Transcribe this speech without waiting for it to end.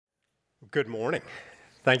Good morning.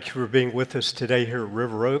 Thank you for being with us today here at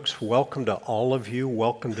River Oaks. Welcome to all of you.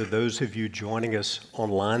 Welcome to those of you joining us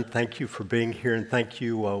online. Thank you for being here, and thank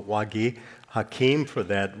you, Wagi Hakim, for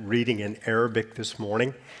that reading in Arabic this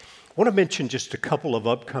morning. I want to mention just a couple of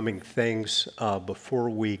upcoming things before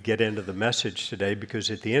we get into the message today, because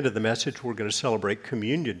at the end of the message, we're going to celebrate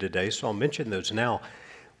communion today, so I'll mention those now.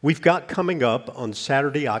 We've got coming up on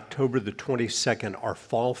Saturday, October the 22nd, our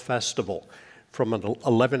Fall Festival from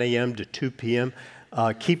 11 a.m. to 2 p.m.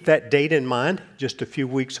 Keep that date in mind. Just a few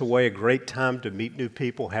weeks away, a great time to meet new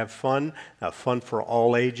people, have fun, fun for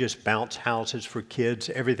all ages, bounce houses for kids.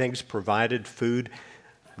 Everything's provided, food,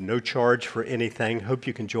 no charge for anything. Hope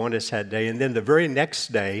you can join us that day. And then the very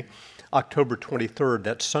next day, October 23rd,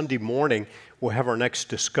 that Sunday morning, we'll have our next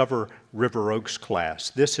Discover River Oaks class.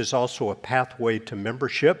 This is also a pathway to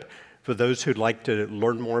membership for those who'd like to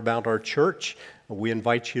learn more about our church. We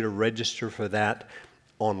invite you to register for that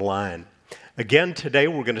online. Again, today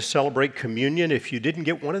we're going to celebrate communion. If you didn't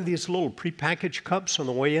get one of these little prepackaged cups on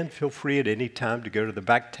the way in, feel free at any time to go to the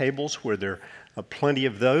back tables where there are plenty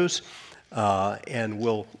of those, and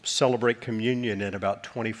we'll celebrate communion in about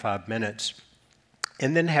 25 minutes.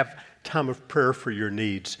 And then have time of prayer for your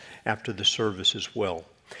needs after the service as well.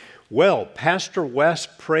 Well, Pastor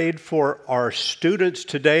West prayed for our students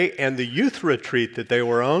today and the youth retreat that they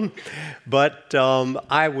were on, but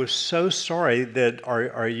I was so sorry that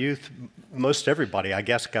our youth, most everybody, I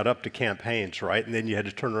guess, got up to campaigns, right? And then you had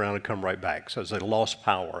to turn around and come right back, so they lost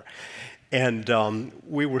power. And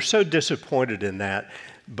we were so disappointed in that,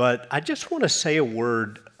 but I just want to say a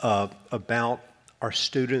word about our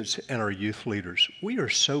students and our youth leaders. We are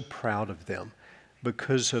so proud of them,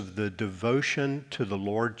 because of the devotion to the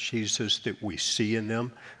Lord Jesus that we see in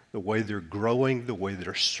them, the way they're growing, the way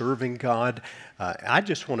they're serving God. I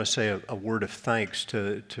just want to say a word of thanks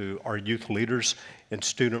to our youth leaders and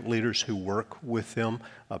student leaders who work with them,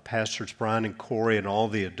 Pastors Brian and Corey and all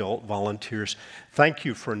the adult volunteers. Thank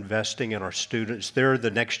you for investing in our students. They're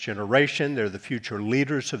the next generation. They're the future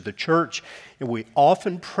leaders of the church, and we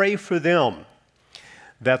often pray for them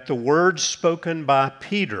that the words spoken by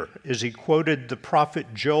Peter, as he quoted the prophet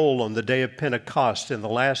Joel on the day of Pentecost, in the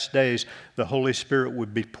last days, the Holy Spirit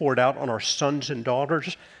would be poured out on our sons and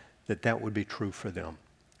daughters, that would be true for them.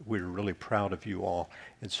 We're really proud of you all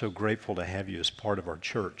and so grateful to have you as part of our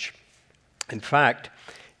church. In fact,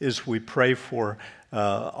 as we pray for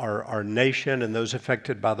our nation and those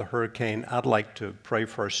affected by the hurricane, I'd like to pray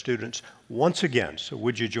for our students once again. So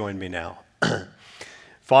would you join me now?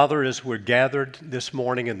 Father, as we're gathered this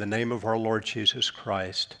morning in the name of our Lord Jesus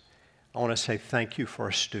Christ, I want to say thank you for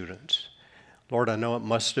our students. Lord, I know it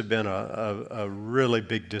must have been a really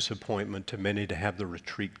big disappointment to many to have the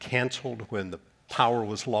retreat canceled when the power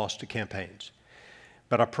was lost to campaigns.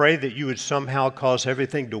 But I pray that you would somehow cause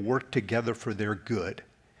everything to work together for their good,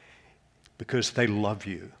 because they love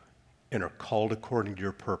you and are called according to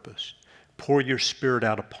your purpose. Pour your Spirit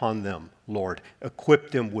out upon them, Lord. Equip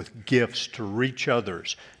them with gifts to reach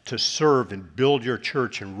others, to serve and build your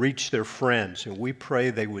church and reach their friends. And we pray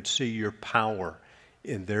they would see your power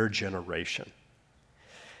in their generation.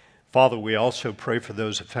 Father, we also pray for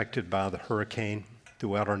those affected by the hurricane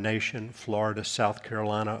throughout our nation, Florida, South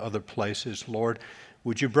Carolina, other places. Lord,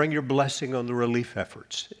 would you bring your blessing on the relief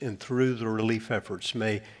efforts? And through the relief efforts,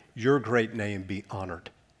 may your great name be honored.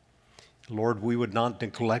 Lord, we would not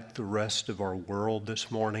neglect the rest of our world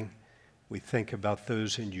this morning. We think about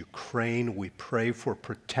those in Ukraine. We pray for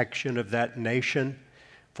protection of that nation,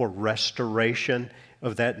 for restoration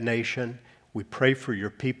of that nation. We pray for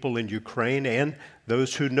your people in Ukraine and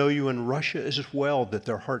those who know you in Russia as well, that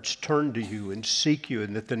their hearts turn to you and seek you,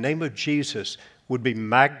 and that the name of Jesus would be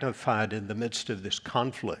magnified in the midst of this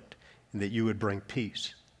conflict, and that you would bring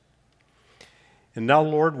peace. And now,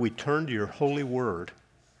 Lord, we turn to your holy word,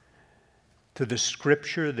 to the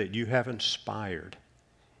scripture that you have inspired.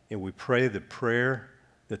 And we pray the prayer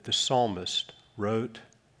that the psalmist wrote,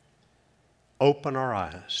 open our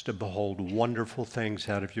eyes to behold wonderful things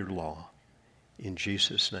out of your law. In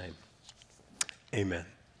Jesus' name, amen.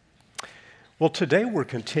 Well, today we're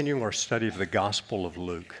continuing our study of the Gospel of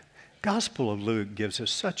Luke. Gospel of Luke gives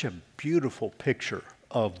us such a beautiful picture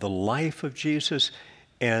of the life of Jesus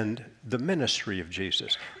and the ministry of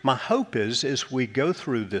Jesus. My hope is, as we go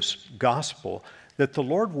through this gospel, that the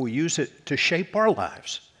Lord will use it to shape our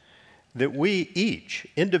lives, that we each,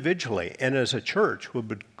 individually and as a church, will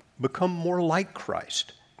become more like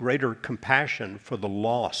Christ, greater compassion for the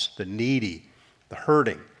lost, the needy, the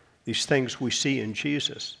hurting, these things we see in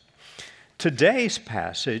Jesus. Today's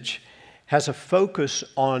passage has a focus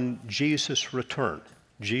on Jesus' return,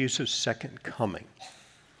 Jesus' second coming.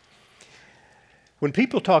 When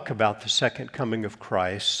people talk about the second coming of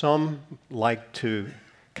Christ, some like to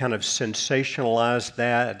kind of sensationalize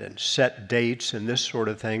that and set dates and this sort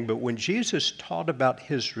of thing. But when Jesus taught about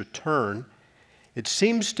his return, it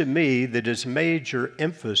seems to me that his major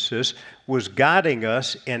emphasis was guiding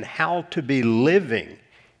us in how to be living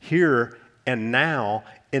here and now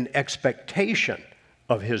in expectation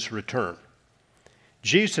of his return.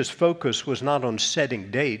 Jesus' focus was not on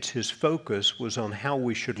setting dates. His focus was on how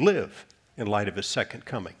we should live in light of his second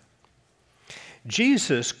coming.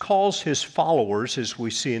 Jesus calls his followers, as we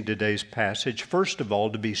see in today's passage, first of all,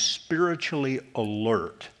 to be spiritually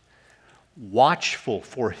alert, watchful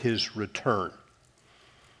for his return,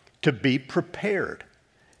 to be prepared,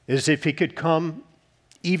 as if he could come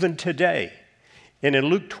even today. And in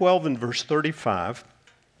Luke 12 and verse 35,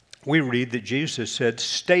 we read that Jesus said,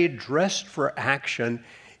 "Stay dressed for action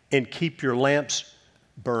and keep your lamps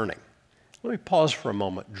burning." Let me pause for a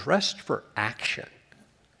moment. Dressed for action.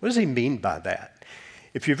 What does he mean by that?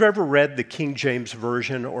 If you've ever read the King James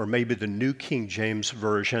Version or maybe the New King James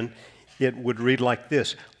Version, it would read like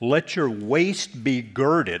this: "Let your waist be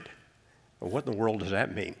girded." Well, what in the world does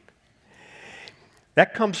that mean?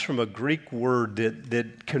 That comes from a Greek word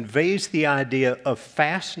that conveys the idea of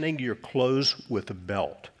fastening your clothes with a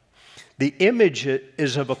belt. The image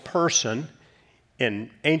is of a person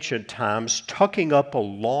in ancient times tucking up a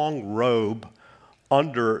long robe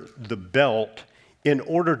under the belt in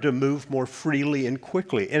order to move more freely and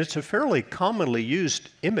quickly. And it's a fairly commonly used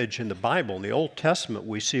image in the Bible. In the Old Testament,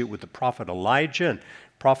 we see it with the prophet Elijah. And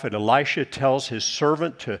prophet Elisha tells his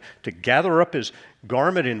servant to gather up his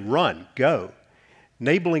garment and run, go,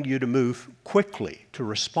 enabling you to move quickly, to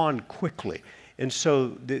respond quickly. And so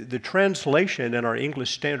the translation in our English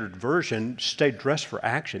Standard Version, "stay dressed for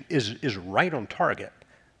action," is right on target.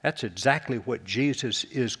 That's exactly what Jesus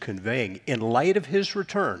is conveying. In light of his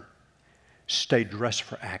return, stay dressed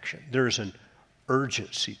for action. There's an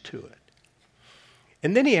urgency to it.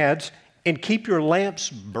 And then he adds, "And keep your lamps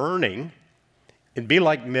burning, and be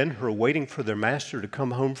like men who are waiting for their master to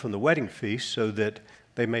come home from the wedding feast so that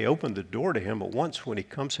they may open the door to him at once when he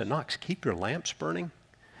comes and knocks." Keep your lamps burning?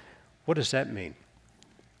 What does that mean?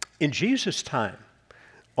 In Jesus' time,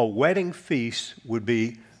 a wedding feast would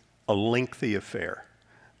be a lengthy affair.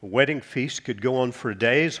 A wedding feast could go on for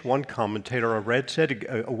days. One commentator I read said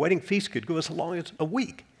a wedding feast could go as long as a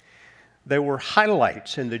week. There were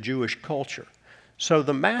highlights in the Jewish culture. So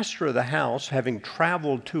the master of the house, having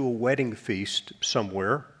traveled to a wedding feast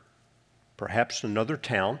somewhere, perhaps another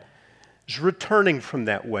town, is returning from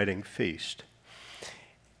that wedding feast.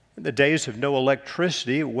 In the days of no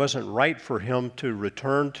electricity, it wasn't right for him to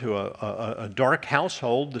return to a dark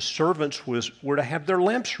household. The servants were to have their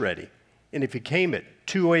lamps ready. And if he came at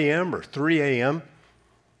 2 a.m. or 3 a.m.,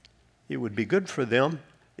 it would be good for them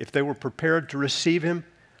if they were prepared to receive him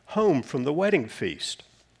home from the wedding feast.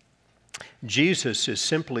 Jesus is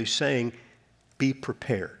simply saying, be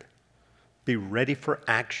prepared. Be ready for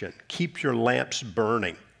action. Keep your lamps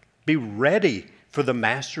burning. Be ready for the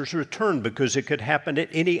master's return, because it could happen at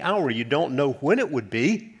any hour. You don't know when it would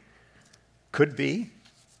be. Could be.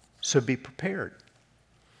 So be prepared.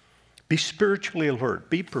 Be spiritually alert.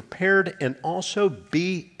 Be prepared, and also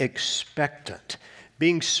be expectant.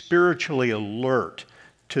 Being spiritually alert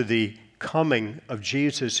to the coming of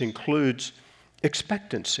Jesus includes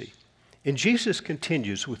expectancy. And Jesus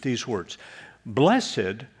continues with these words: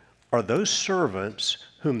 "Blessed are those servants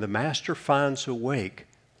whom the master finds awake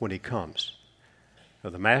when he comes." Now,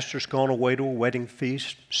 the master's gone away to a wedding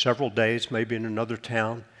feast, several days, maybe in another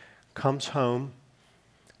town, comes home.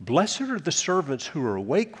 Blessed are the servants who are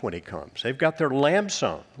awake when he comes. They've got their lamps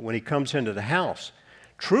on when he comes into the house.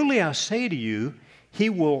 Truly I say to you, he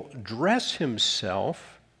will dress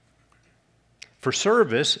himself for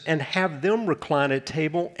service and have them recline at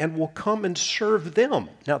table and will come and serve them.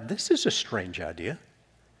 Now, this is a strange idea.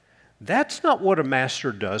 That's not what a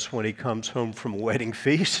master does when he comes home from a wedding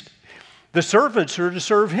feast. The servants are to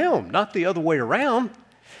serve him, not the other way around.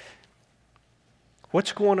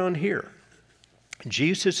 What's going on here?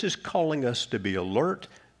 Jesus is calling us to be alert,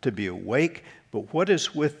 to be awake, but what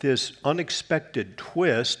is with this unexpected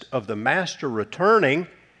twist of the master returning,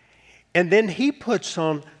 and then he puts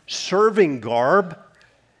on serving garb,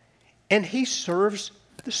 and he serves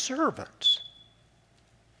the servants?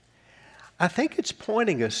 I think it's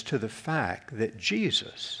pointing us to the fact that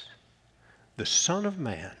Jesus, the Son of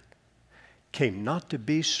Man, came not to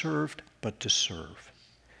be served, but to serve.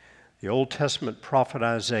 The Old Testament prophet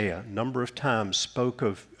Isaiah a number of times spoke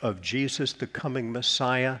of Jesus, the coming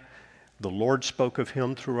Messiah. The Lord spoke of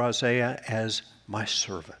him through Isaiah as my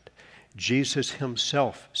servant. Jesus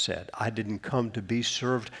himself said, I didn't come to be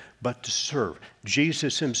served, but to serve.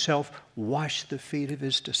 Jesus himself washed the feet of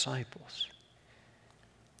his disciples.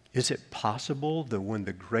 Is it possible that when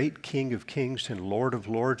the great King of Kings and Lord of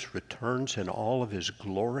Lords returns in all of his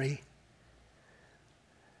glory,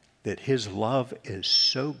 that his love is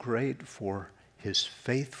so great for his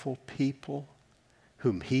faithful people,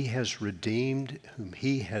 whom he has redeemed, whom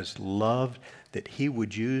he has loved, that he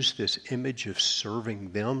would use this image of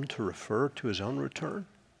serving them to refer to his own return?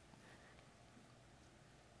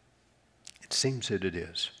 It seems that it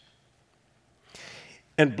is.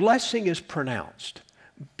 And blessing is pronounced.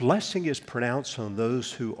 Blessing is pronounced on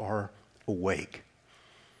those who are awake.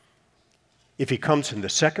 If he comes in the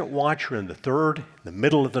second watch or in the third, in the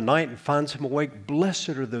middle of the night, and finds him awake, blessed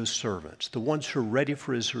are those servants, the ones who are ready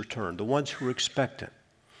for his return, the ones who are expectant.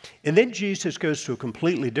 And then Jesus goes to a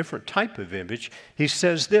completely different type of image. He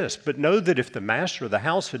says this, but know that if the master of the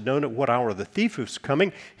house had known at what hour the thief was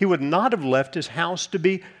coming, he would not have left his house to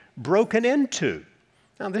be broken into.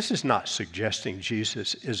 Now, this is not suggesting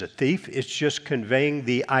Jesus is a thief. It's just conveying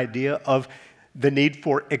the idea of the need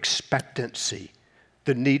for expectancy,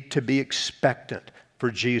 the need to be expectant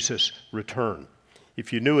for Jesus' return.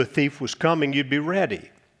 If you knew a thief was coming, you'd be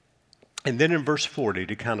ready. And then in verse 40,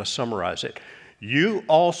 to kind of summarize it, you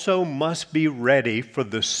also must be ready, for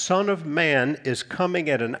the Son of Man is coming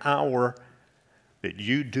at an hour that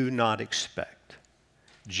you do not expect.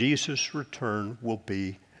 Jesus' return will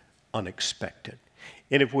be unexpected.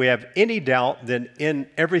 And if we have any doubt, then in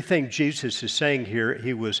everything Jesus is saying here,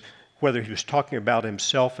 whether he was talking about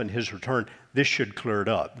himself and his return, this should clear it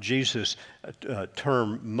up. Jesus'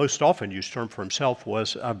 most often used term for himself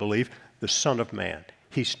was, I believe, the Son of Man.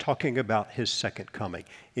 He's talking about his second coming.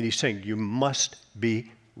 And he's saying, you must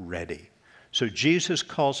be ready. So Jesus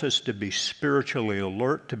calls us to be spiritually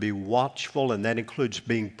alert, to be watchful, and that includes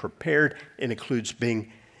being prepared and includes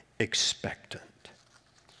being expectant,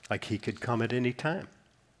 like he could come at any time.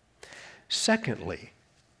 Secondly,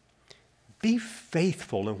 be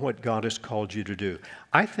faithful in what God has called you to do.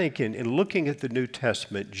 I think in looking at the New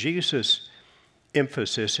Testament, Jesus'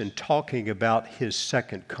 emphasis in talking about his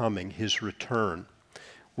second coming, his return,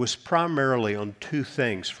 was primarily on two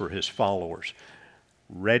things for his followers: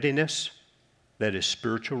 readiness, that is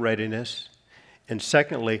spiritual readiness, and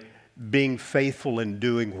secondly, being faithful in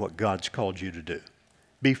doing what God's called you to do.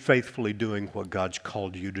 Be faithfully doing what God's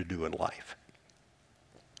called you to do in life.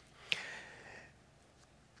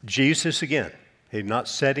 Jesus, again, he's not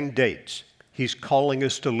setting dates. He's calling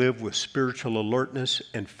us to live with spiritual alertness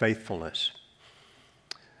and faithfulness.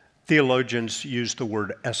 Theologians use the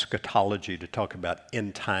word eschatology to talk about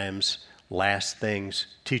end times, last things,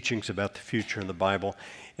 teachings about the future in the Bible.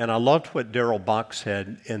 And I loved what Darrell Bock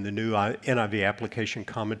said in the new NIV application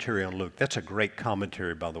commentary on Luke. That's a great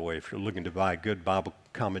commentary, by the way, if you're looking to buy a good Bible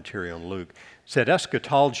commentary on Luke. It said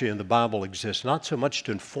eschatology in the Bible exists not so much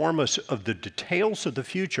to inform us of the details of the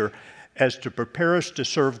future as to prepare us to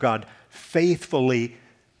serve God faithfully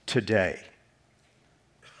today.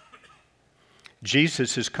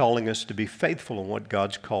 Jesus is calling us to be faithful in what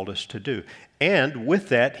God's called us to do. And with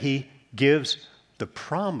that, he gives the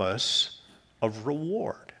promise of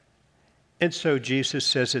reward. And so Jesus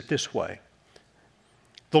says it this way.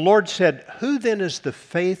 The Lord said, "Who then is the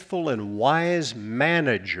faithful and wise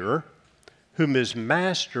manager whom his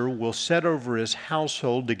master will set over his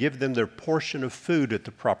household to give them their portion of food at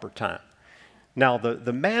the proper time?" Now,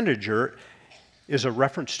 the manager is a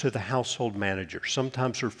reference to the household manager,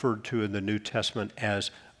 sometimes referred to in the New Testament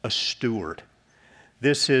as a steward.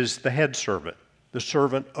 This is the head servant, the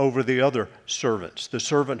servant over the other servants, the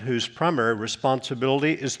servant whose primary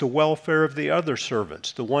responsibility is the welfare of the other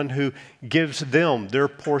servants, the one who gives them their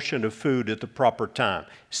portion of food at the proper time,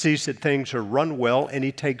 sees that things are run well, and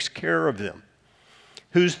he takes care of them.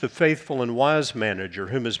 Who's the faithful and wise manager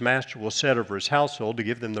whom his master will set over his household to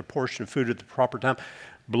give them their portion of food at the proper time?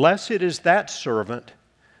 Blessed is that servant,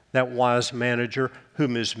 that wise manager,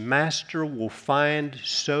 whom his master will find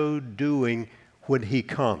so doing when he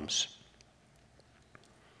comes.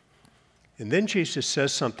 And then Jesus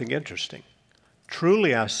says something interesting.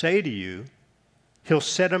 Truly I say to you, he'll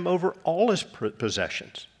set him over all his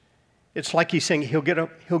possessions. It's like he's saying he'll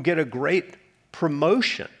get a great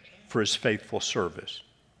promotion for his faithful service.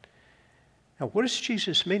 Now, what does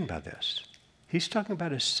Jesus mean by this? He's talking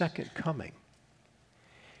about his second coming.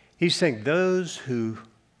 He's saying those who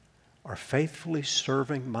are faithfully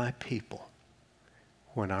serving my people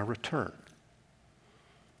when I return,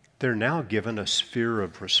 they're now given a sphere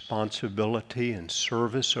of responsibility and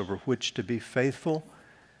service over which to be faithful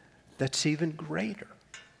that's even greater.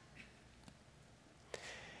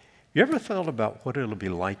 You ever thought about what it'll be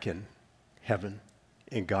like in heaven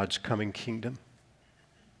in God's coming kingdom?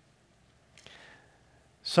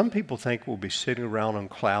 Some people think we'll be sitting around on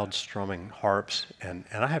clouds strumming harps, and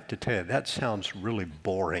I have to tell you, that sounds really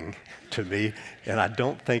boring to me, and I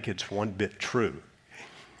don't think it's one bit true.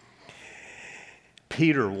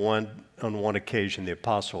 Peter, on one occasion, the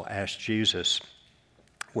apostle asked Jesus,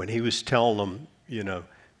 when he was telling them,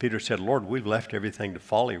 Peter said, Lord, we've left everything to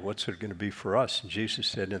follow you. What's it going to be for us? And Jesus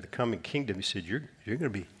said, in the coming kingdom, he said, you're going to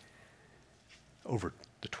be over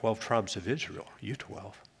the 12 tribes of Israel, you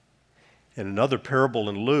 12. In another parable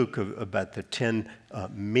in Luke about the 10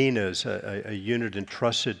 minas, a unit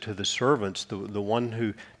entrusted to the servants, the one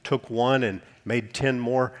who took one and made 10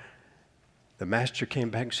 more, the master came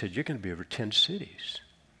back and said, you're going to be over 10 cities.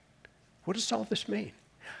 What does all this mean?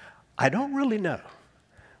 I don't really know,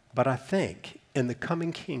 but I think in the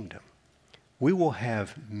coming kingdom, we will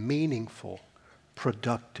have meaningful,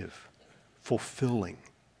 productive, fulfilling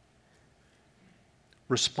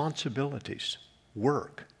responsibilities,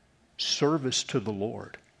 work, service to the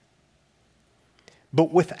Lord,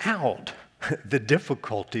 but without the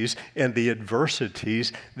difficulties and the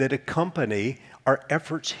adversities that accompany our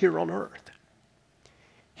efforts here on earth.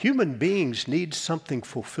 Human beings need something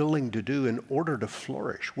fulfilling to do in order to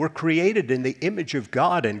flourish. We're created in the image of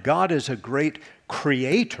God, and God is a great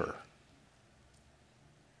creator.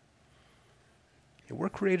 And we're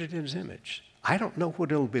created in His image. I don't know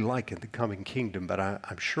what it'll be like in the coming kingdom, but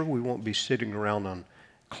I'm sure we won't be sitting around on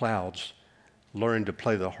clouds learning to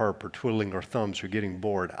play the harp or twiddling our thumbs or getting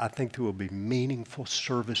bored. I think there will be meaningful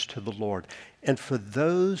service to the Lord. And for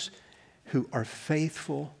those who are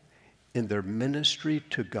faithful in their ministry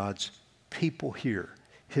to God's people here,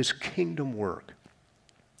 His kingdom work,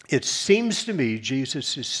 it seems to me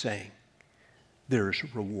Jesus is saying there's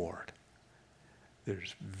reward.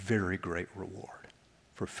 There's very great reward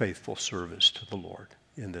for faithful service to the Lord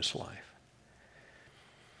in this life.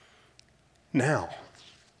 Now,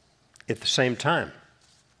 at the same time,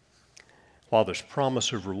 while there's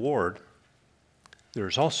promise of reward,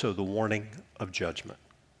 there's also the warning of judgment.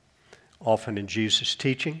 Often in Jesus'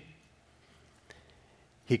 teaching,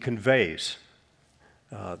 He conveys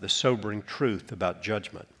the sobering truth about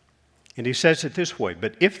judgment. And He says it this way,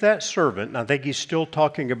 but if that servant, and I think He's still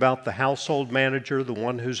talking about the household manager, the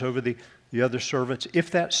one who's over the other servants, if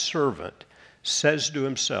that servant says to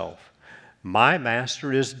himself, my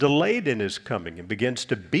master is delayed in his coming, and begins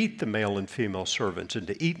to beat the male and female servants and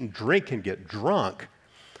to eat and drink and get drunk,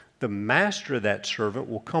 the master of that servant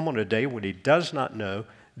will come on a day when he does not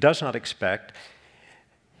expect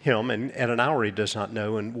him, and at an hour he does not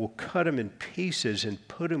know, and will cut him in pieces and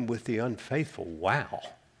put him with the unfaithful. Wow,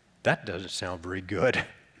 that doesn't sound very good.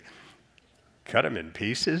 Cut him in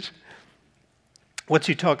pieces? What's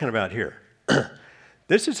he talking about here?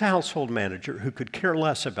 This is a household manager who could care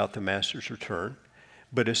less about the master's return,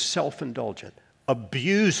 but is self-indulgent,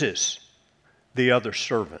 abuses the other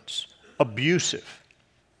servants, abusive,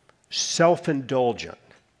 self-indulgent.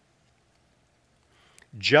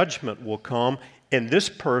 Judgment will come, and this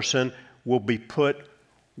person will be put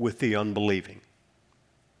with the unbelieving.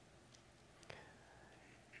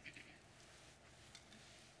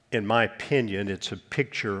 In my opinion, it's a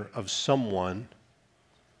picture of someone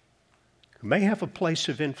who may have a place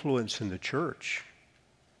of influence in the church,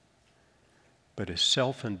 but is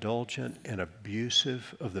self-indulgent and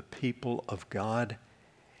abusive of the people of God.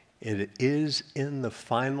 And it is, in the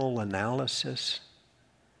final analysis,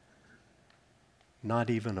 not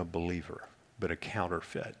even a believer, but a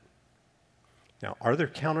counterfeit. Now, are there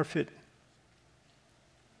counterfeit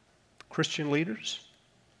Christian leaders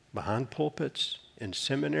behind pulpits, in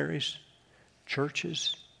seminaries,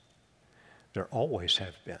 churches? There always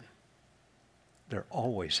have been. There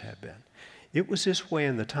always have been. It was this way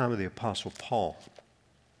in the time of the Apostle Paul.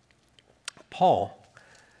 Paul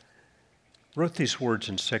wrote these words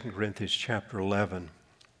in 2 Corinthians chapter 11.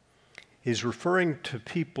 He's referring to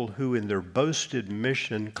people who in their boasted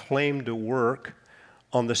mission claim to work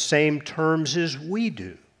on the same terms as we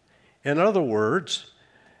do. In other words,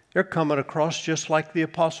 they're coming across just like the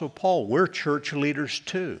Apostle Paul. We're church leaders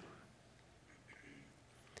too.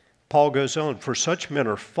 Paul goes on, for such men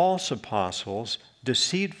are false apostles,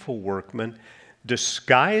 deceitful workmen,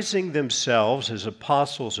 disguising themselves as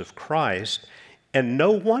apostles of Christ, and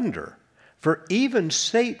no wonder, for even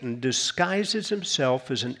Satan disguises himself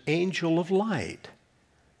as an angel of light.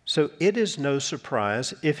 So it is no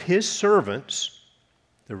surprise if his servants,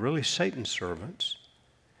 they're really Satan's servants,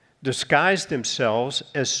 disguise themselves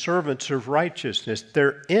as servants of righteousness.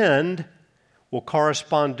 Their end will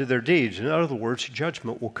correspond to their deeds. In other words,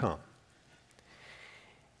 judgment will come.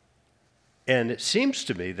 And it seems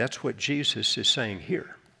to me that's what Jesus is saying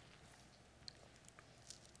here.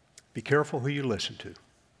 Be careful who you listen to.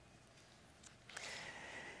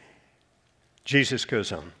 Jesus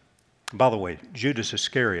goes on. By the way, Judas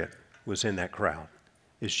Iscariot was in that crowd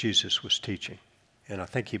as Jesus was teaching. And I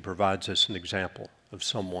think he provides us an example of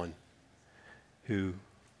someone who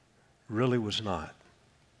really was not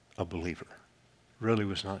a believer, really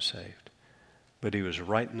was not saved. But he was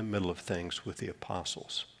right in the middle of things with the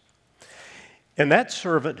apostles. And that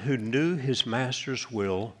servant who knew his master's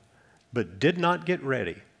will but did not get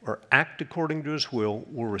ready or act according to his will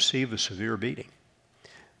receive a severe beating.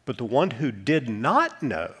 But the one who did not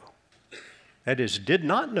know, that is, did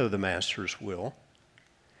not know the master's will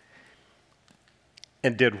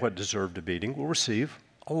and did what deserved a beating, will receive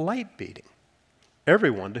a light beating.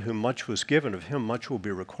 Everyone to whom much was given, of him much will be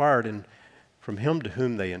required, and from him to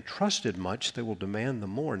whom they entrusted much, they will demand the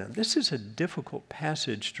more. Now, this is a difficult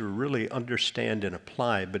passage to really understand and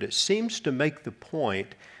apply, but it seems to make the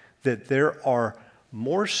point that there are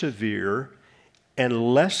more severe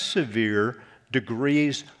and less severe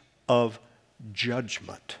degrees of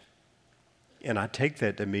judgment. And I take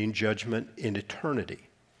that to mean judgment in eternity.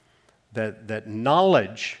 That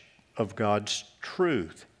knowledge of God's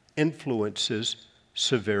truth influences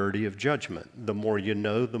severity of judgment. The more you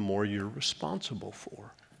know, the more you're responsible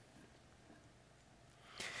for.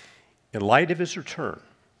 In light of his return,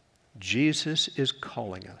 Jesus is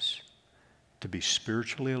calling us to be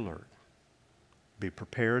spiritually alert, be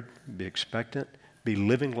prepared, be expectant, be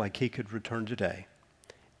living like he could return today.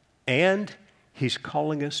 And he's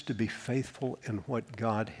calling us to be faithful in what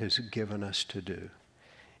God has given us to do.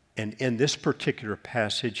 And in this particular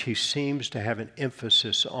passage, he seems to have an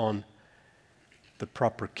emphasis on the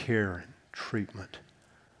proper care and treatment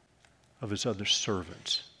of his other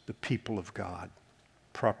servants, the people of God,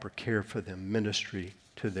 proper care for them, ministry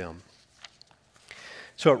to them.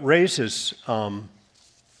 So it raises some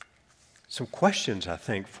questions, I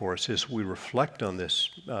think, for us as we reflect on this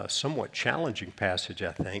somewhat challenging passage,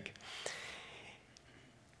 I think.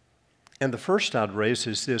 And the first I'd raise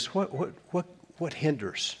is this: what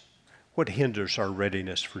hinders? What hinders our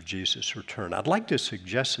readiness for Jesus' return? I'd like to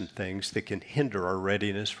suggest some things that can hinder our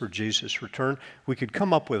readiness for Jesus' return. We could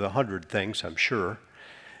come up with 100 things, I'm sure,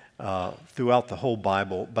 throughout the whole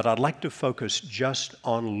Bible, but I'd like to focus just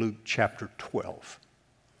on Luke chapter 12.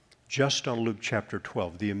 Just on Luke chapter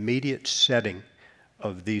 12, the immediate setting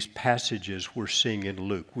of these passages we're seeing in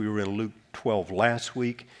Luke. We were in Luke 12 last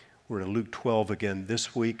week. We're in Luke 12 again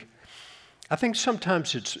this week. I think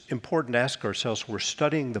sometimes it's important to ask ourselves, we're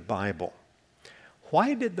studying the Bible,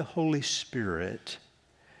 why did the Holy Spirit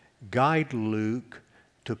guide Luke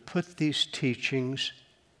to put these teachings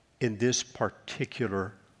in this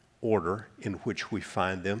particular order in which we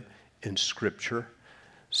find them in Scripture?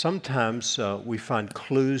 Sometimes we find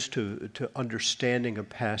clues to understanding a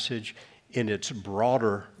passage in its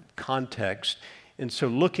broader context. And so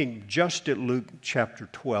looking just at Luke chapter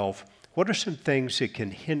 12, what are some things that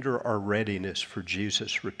can hinder our readiness for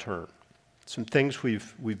Jesus' return? Some things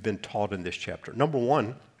we've been taught in this chapter. Number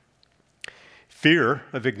one, fear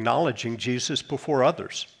of acknowledging Jesus before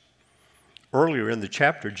others. Earlier in the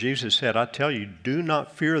chapter, Jesus said, I tell you, do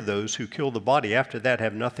not fear those who kill the body. After that,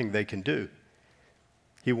 have nothing they can do.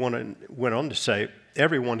 He went on to say,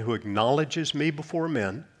 everyone who acknowledges me before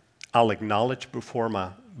men, I'll acknowledge before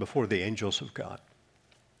the angels of God.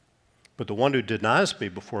 But the one who denies me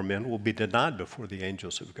before men will be denied before the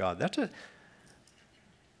angels of God. That's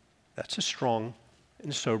a strong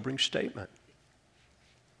and sobering statement.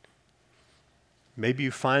 Maybe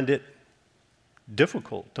you find it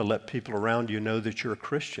difficult to let people around you know that you're a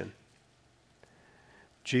Christian.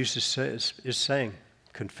 Jesus is saying,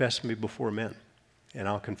 confess me before men, and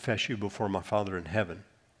I'll confess you before my Father in heaven.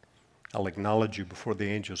 I'll acknowledge you before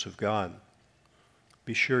the angels of God.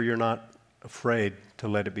 Be sure you're not afraid to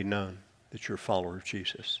let it be known that you're a follower of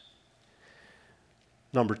Jesus.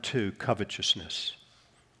 Number two, covetousness.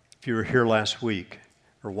 If you were here last week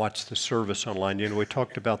or watched the service online, you know we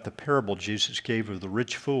talked about the parable Jesus gave of the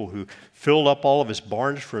rich fool who filled up all of his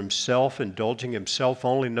barns for himself, indulging himself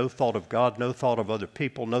only, no thought of God, no thought of other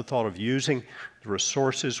people, no thought of using the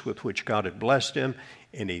resources with which God had blessed him,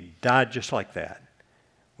 and he died just like that.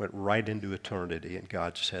 Went right into eternity, and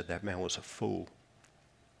God said that man was a fool.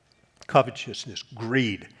 Covetousness,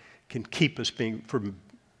 greed, can keep us from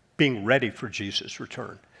being ready for Jesus'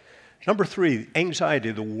 return. Number three,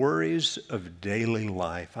 anxiety, the worries of daily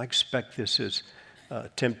life. I expect this is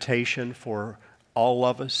temptation for all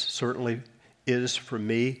of us, certainly is for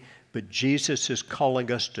me, but Jesus is calling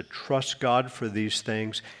us to trust God for these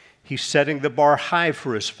things. He's setting the bar high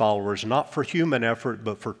for his followers, not for human effort,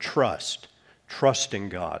 but for trusting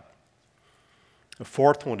God. The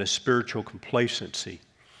fourth one is spiritual complacency.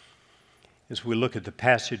 as we look at the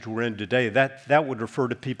passage we're in today, that would refer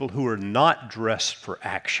to people who are not dressed for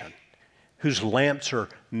action, whose lamps are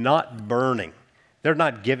not burning. They're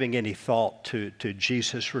not giving any thought to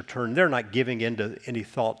Jesus' return. They're not giving any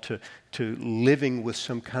thought to living with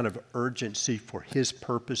some kind of urgency for His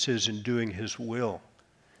purposes and doing His will.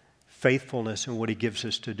 Faithfulness in what He gives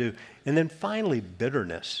us to do. And then finally,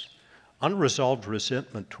 bitterness. Unresolved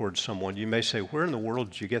resentment towards someone. You may say, where in the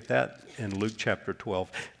world did you get that? In Luke chapter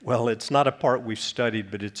 12. Well, it's not a part we've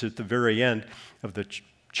studied, but it's at the very end of the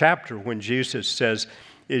chapter when Jesus says,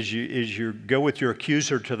 as you go with your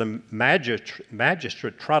accuser to the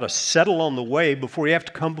magistrate, try to settle on the way before you have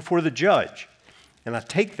to come before the judge. And I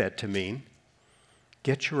take that to mean,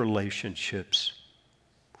 get your relationships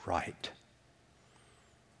right.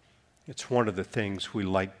 It's one of the things we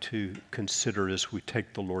like to consider as we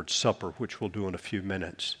take the Lord's Supper, which we'll do in a few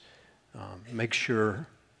minutes. Make sure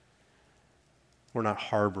we're not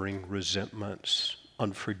harboring resentments,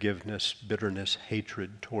 unforgiveness, bitterness,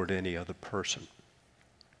 hatred toward any other person.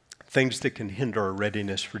 Things that can hinder our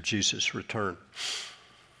readiness for Jesus' return.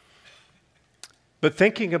 But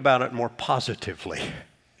thinking about it more positively,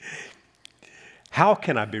 how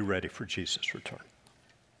can I be ready for Jesus' return?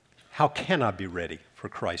 How can I be ready for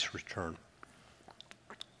Christ's return?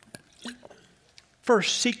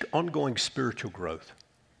 First, seek ongoing spiritual growth.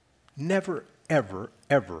 Never, ever,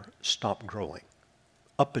 ever stop growing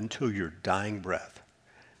up until your dying breath.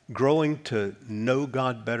 Growing to know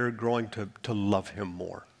God better, growing to love Him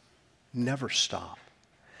more. Never stop.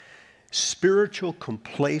 Spiritual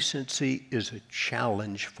complacency is a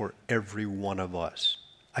challenge for every one of us.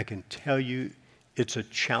 I can tell you it's a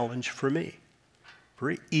challenge for me.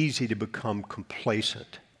 Very easy to become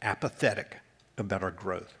complacent, apathetic about our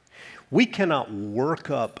growth. We cannot work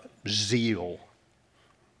up zeal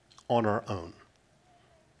on our own.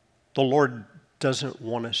 The Lord doesn't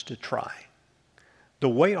want us to try. The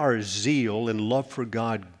way our zeal and love for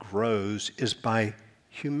God grows is by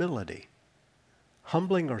humility,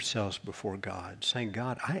 humbling ourselves before God, saying,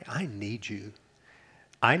 God, I need you.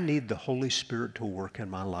 I need the Holy Spirit to work in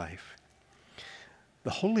my life. The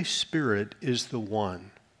Holy Spirit is the one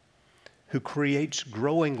who creates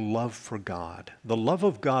growing love for God. The love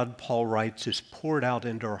of God, Paul writes, is poured out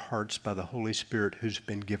into our hearts by the Holy Spirit who's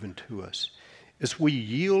been given to us. As we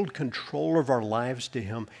yield control of our lives to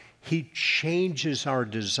Him, He changes our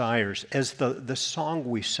desires. As the song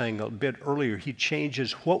we sang a bit earlier, He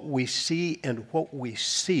changes what we see and what we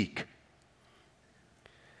seek.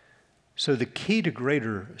 So the key to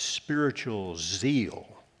greater spiritual zeal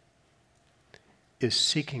is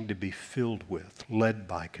seeking to be filled with, led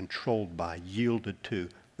by, controlled by, yielded to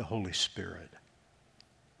the Holy Spirit.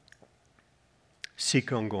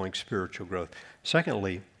 Seek ongoing spiritual growth.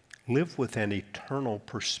 Secondly, live with an eternal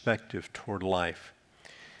perspective toward life.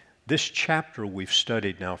 This chapter we've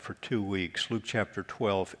studied now for 2 weeks, Luke chapter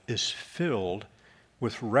 12, is filled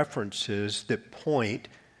with references that point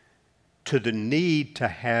to the need to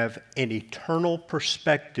have an eternal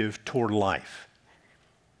perspective toward life.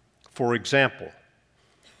 For example,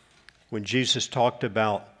 when Jesus talked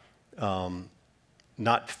about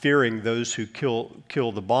not fearing those who kill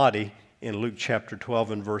the body, in Luke chapter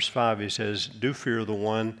 12 and verse 5, He says, do fear the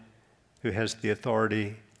one who has the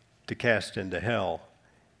authority to cast into hell.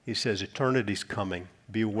 He says, eternity's coming.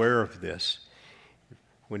 Be aware of this.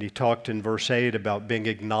 When He talked in verse 8 about being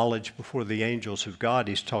acknowledged before the angels of God,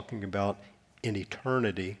 He's talking about in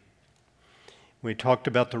eternity. When He talked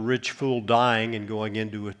about the rich fool dying and going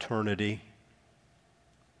into eternity,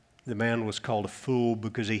 the man was called a fool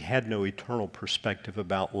because he had no eternal perspective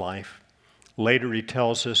about life. Later He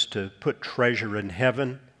tells us to put treasure in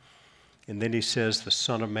heaven. And then He says the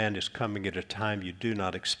Son of Man is coming at a time you do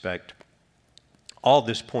not expect. All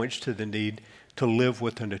this points to the need to live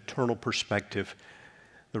with an eternal perspective.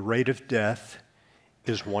 The rate of death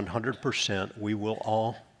is 100%. We will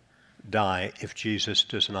all die if Jesus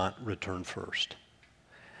does not return first.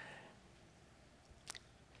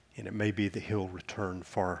 And it may be that He'll return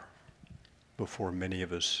far before many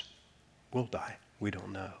of us will die. We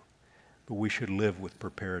don't know. But we should live with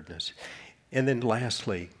preparedness. And then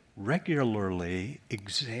lastly, regularly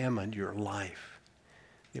examine your life.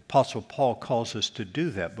 The Apostle Paul calls us to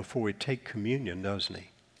do that before we take communion, doesn't he?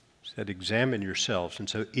 He said, examine yourselves, and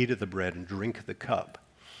so eat of the bread and drink of the cup.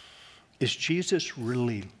 Is Jesus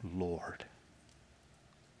really Lord?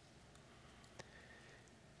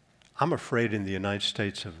 I'm afraid in the United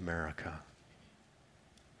States of America,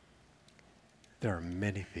 there are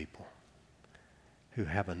many people who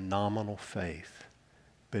have a nominal faith,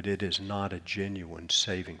 but it is not a genuine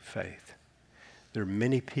saving faith. There are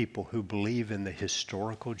many people who believe in the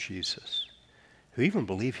historical Jesus, who even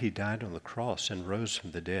believe he died on the cross and rose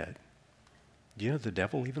from the dead. Do you know the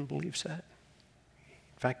devil even believes that?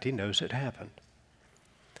 In fact, he knows it happened.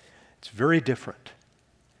 It's very different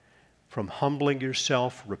from humbling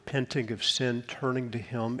yourself, repenting of sin, turning to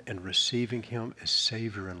him, and receiving him as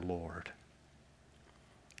Savior and Lord.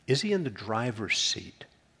 Is he in the driver's seat?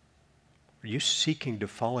 Are you seeking to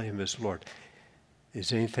follow him as Lord?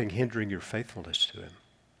 Is anything hindering your faithfulness to him?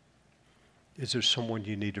 Is there someone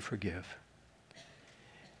you need to forgive?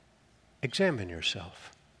 Examine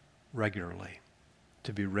yourself regularly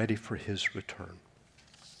to be ready for his return.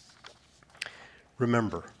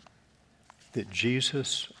 Remember that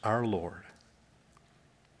Jesus, our Lord,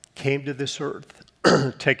 came to this earth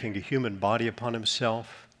taking a human body upon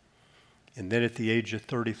himself, and then at the age of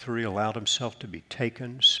 33 allowed himself to be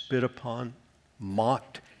taken, spit upon,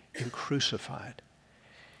 mocked, and crucified.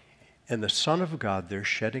 And the Son of God there,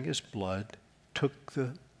 shedding his blood, took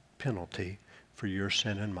the penalty for your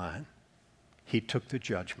sin and mine. He took the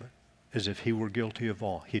judgment as if he were guilty of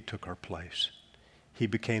all. He took our place. He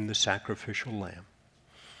became the sacrificial lamb.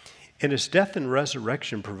 And his death and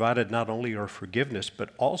resurrection provided not only our forgiveness, but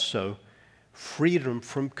also freedom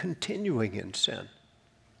from continuing in sin.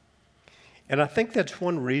 And I think that's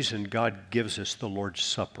one reason God gives us the Lord's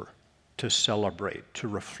Supper, to celebrate, to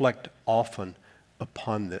reflect often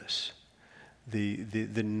upon this.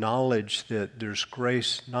 The knowledge that there's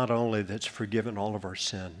grace not only that's forgiven all of our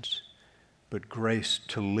sins, but grace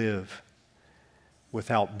to live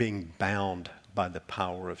without being bound by the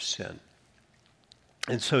power of sin.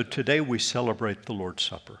 And so today we celebrate the Lord's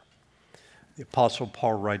Supper. The Apostle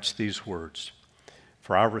Paul writes these words,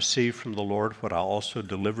 "For I received from the Lord what I also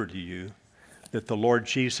delivered to you, that the Lord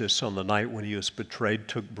Jesus, on the night when he was betrayed,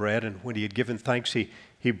 took bread, and when he had given thanks,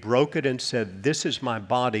 he broke it and said, 'This is my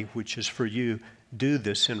body, which is for you. Do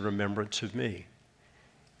this in remembrance of me.'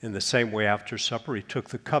 In the same way, after supper, he took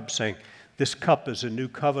the cup, saying, 'This cup is a new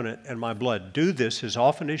covenant in my blood. Do this as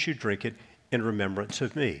often as you drink it in remembrance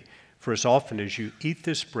of me. For as often as you eat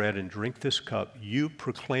this bread and drink this cup, you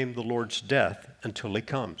proclaim the Lord's death until he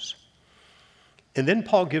comes.' And then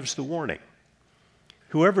Paul gives the warning.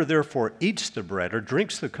 'Whoever therefore eats the bread or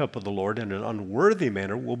drinks the cup of the Lord in an unworthy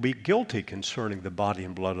manner will be guilty concerning the body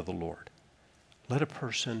and blood of the Lord. Let a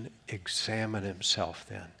person examine himself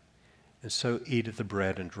then, and so eat of the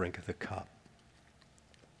bread and drink of the cup.'"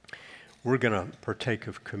 We're going to partake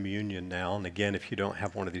of communion now. And again, if you don't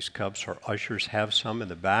have one of these cups, our ushers have some in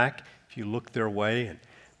the back. If you look their way and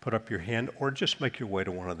put up your hand, or just make your way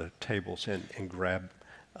to one of the tables and grab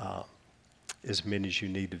as many as you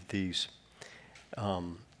need of these.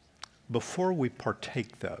 Before we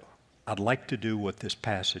partake, though, I'd like to do what this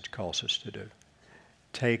passage calls us to do.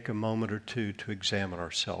 Take a moment or two to examine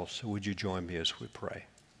ourselves. So would you join me as we pray?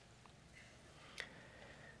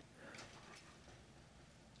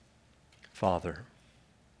 Father,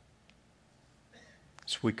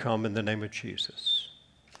 as we come in the name of Jesus,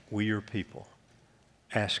 we, your people,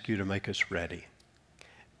 ask you to make us ready.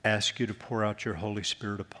 Ask you to pour out your Holy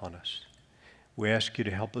Spirit upon us. We ask you to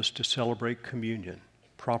help us to celebrate communion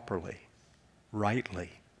properly,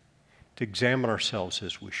 rightly, to examine ourselves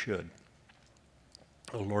as we should.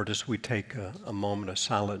 Oh Lord, as we take a moment of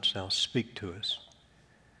silence now, speak to us.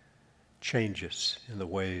 Change us in the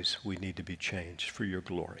ways we need to be changed for your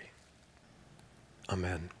glory.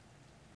 Amen.